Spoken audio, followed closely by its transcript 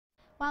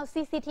While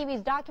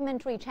CCTV's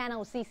documentary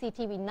channel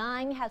CCTV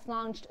 9 has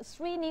launched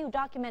 3 new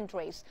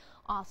documentaries.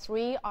 All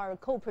 3 are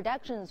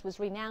co-productions with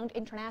renowned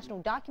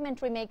international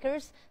documentary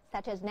makers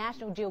such as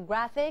National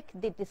Geographic,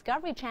 the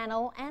Discovery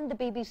Channel and the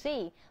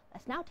BBC.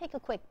 Let's now take a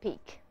quick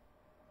peek.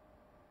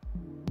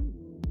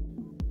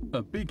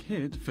 A big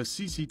hit for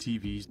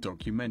CCTV's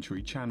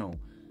documentary channel.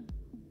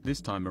 This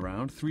time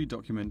around, 3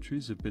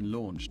 documentaries have been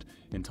launched,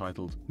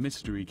 entitled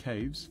Mystery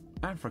Caves,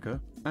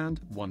 Africa and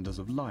Wonders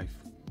of Life.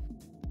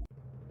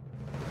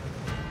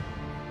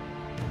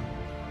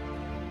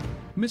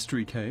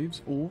 Mystery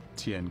Caves, or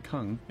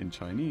Tienkung in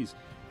Chinese,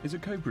 is a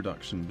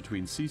co-production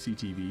between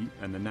CCTV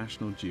and the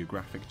National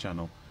Geographic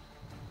channel.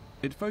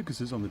 It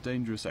focuses on the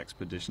dangerous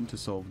expedition to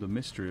solve the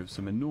mystery of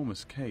some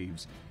enormous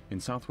caves in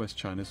southwest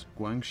China's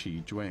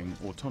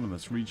Guangxi-Zhuang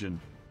Autonomous Region.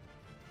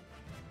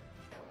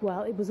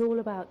 Well, it was all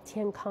about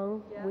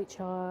Tienkung, which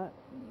are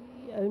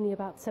only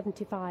about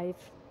 75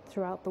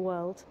 throughout the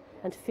world,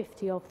 and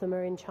 50 of them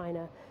are in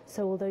China.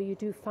 So although you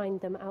do find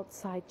them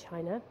outside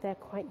China, they're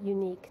quite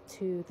unique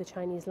to the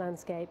Chinese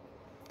landscape.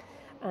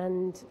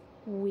 And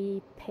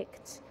we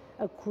picked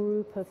a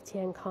group of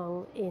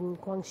Tienkung in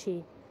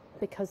Guangxi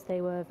because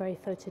they were very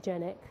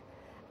photogenic,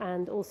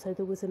 and also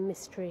there was a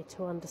mystery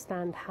to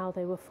understand how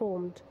they were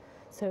formed.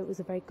 So it was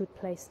a very good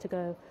place to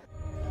go.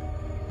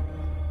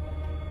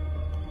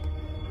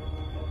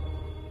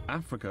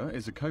 Africa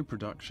is a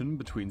co-production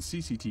between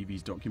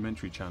CCTV's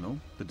documentary channel,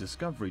 the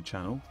Discovery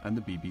Channel and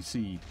the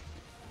BBC.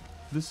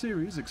 The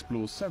series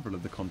explores several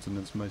of the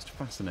continent's most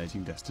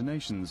fascinating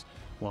destinations,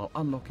 while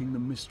unlocking the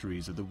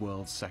mysteries of the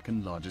world's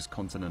second largest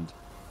continent.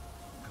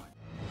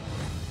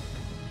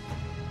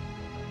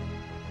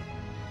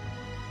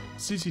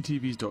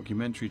 CCTV's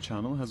documentary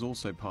channel has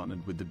also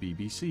partnered with the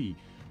BBC,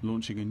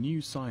 launching a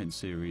new science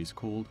series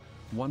called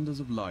Wonders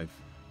of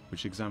Life,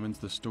 which examines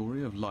the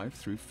story of life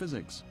through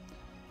physics.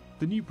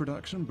 The new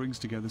production brings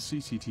together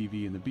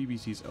CCTV and the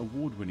BBC's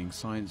award-winning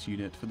science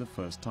unit for the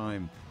first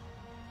time.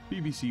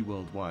 BBC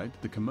Worldwide,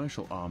 the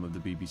commercial arm of the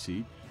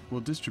BBC,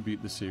 will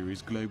distribute the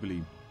series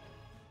globally.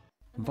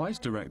 Vice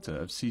Director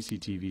of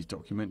CCTV's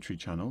documentary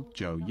channel,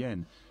 Zhou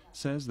Yan,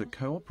 says that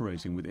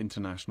cooperating with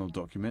international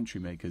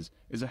documentary makers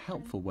is a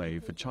helpful way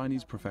for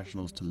Chinese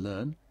professionals to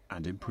learn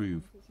and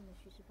improve.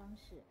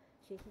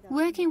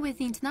 Working with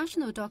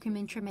international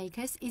documentary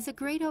makers is a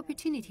great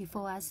opportunity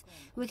for us.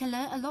 We can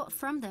learn a lot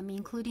from them,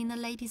 including the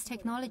latest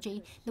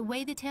technology, the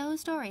way they tell a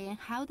story and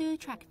how they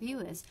attract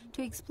viewers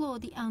to explore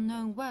the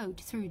unknown world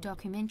through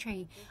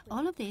documentary.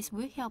 All of this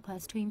will help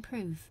us to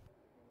improve.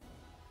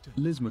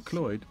 Liz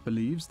McLeod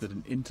believes that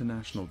an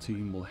international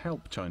team will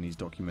help Chinese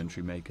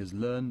documentary makers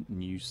learn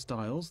new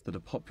styles that are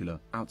popular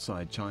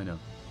outside China.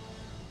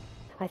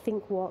 I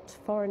think what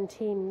foreign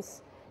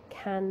teams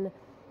can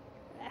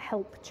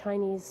help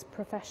Chinese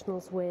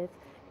professionals with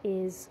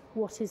is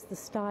what is the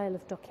style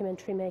of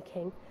documentary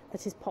making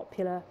that is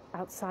popular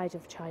outside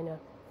of China,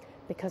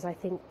 because I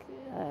think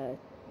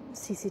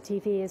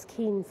CCTV is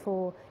keen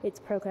for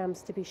its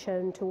programs to be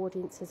shown to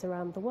audiences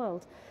around the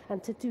world,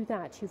 and to do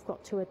that you've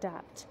got to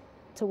adapt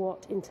to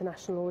what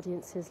international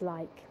audiences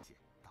like.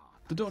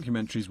 The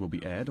documentaries will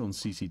be aired on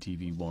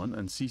CCTV 1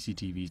 and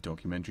CCTV's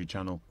documentary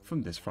channel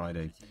from this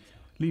Friday.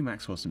 Lee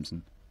Maxwell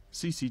Simpson,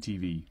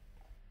 CCTV.